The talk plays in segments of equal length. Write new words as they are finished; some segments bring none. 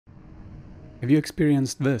Have you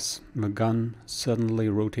experienced this? The gun suddenly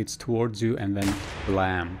rotates towards you and then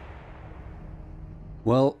blam.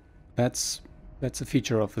 Well, that's a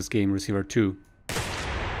feature of this game, Receiver 2.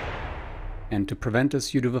 And to prevent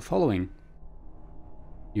this, you do the following.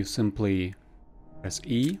 You simply press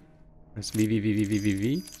E, press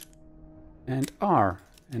V, and R.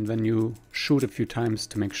 And then you shoot a few times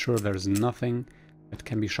to make sure there's nothing that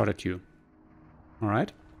can be shot at you.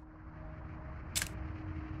 Alright?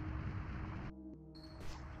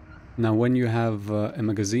 Now when you have a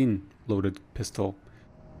magazine loaded pistol,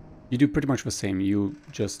 you do pretty much the same. You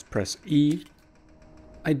just press E.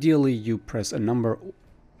 Ideally you press a number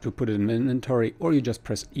to put it in inventory, or you just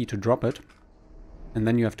press E to drop it. And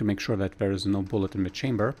then you have to make sure that there is no bullet in the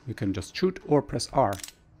chamber. You can just shoot or press R.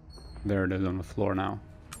 There it is on the floor now.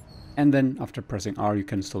 And then after pressing R you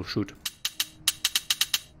can still shoot.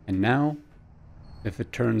 And now, if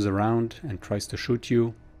it turns around and tries to shoot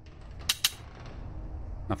you,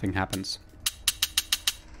 nothing happens.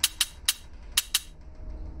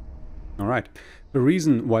 Alright, the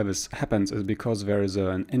reason why this happens is because there is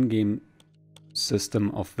an in-game system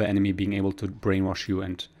of the enemy being able to brainwash you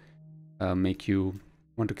and make you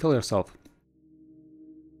want to kill yourself.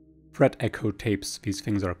 Threat echo tapes, these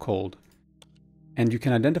things are called. And you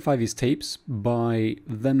can identify these tapes by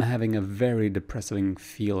them having a very depressing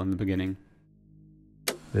feel in the beginning.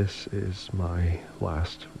 This is my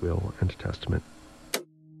last will and testament.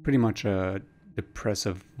 Pretty much a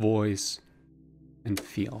depressive voice and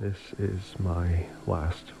feel. This is my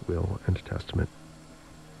last will and testament.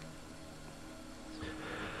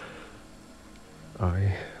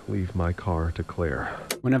 I leave my car to Claire.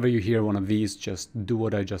 Whenever you hear one of these, just do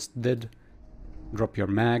what I just did. Drop your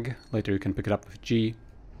mag. Later you can pick it up with G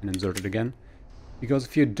and insert it again. Because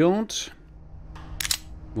if you don't,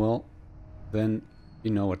 well, then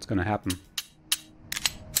you know what's gonna happen.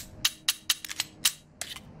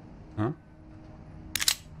 Huh?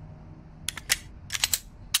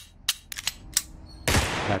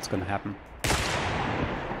 That's gonna happen.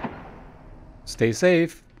 Stay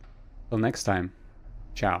safe. Till next time.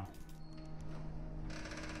 Ciao.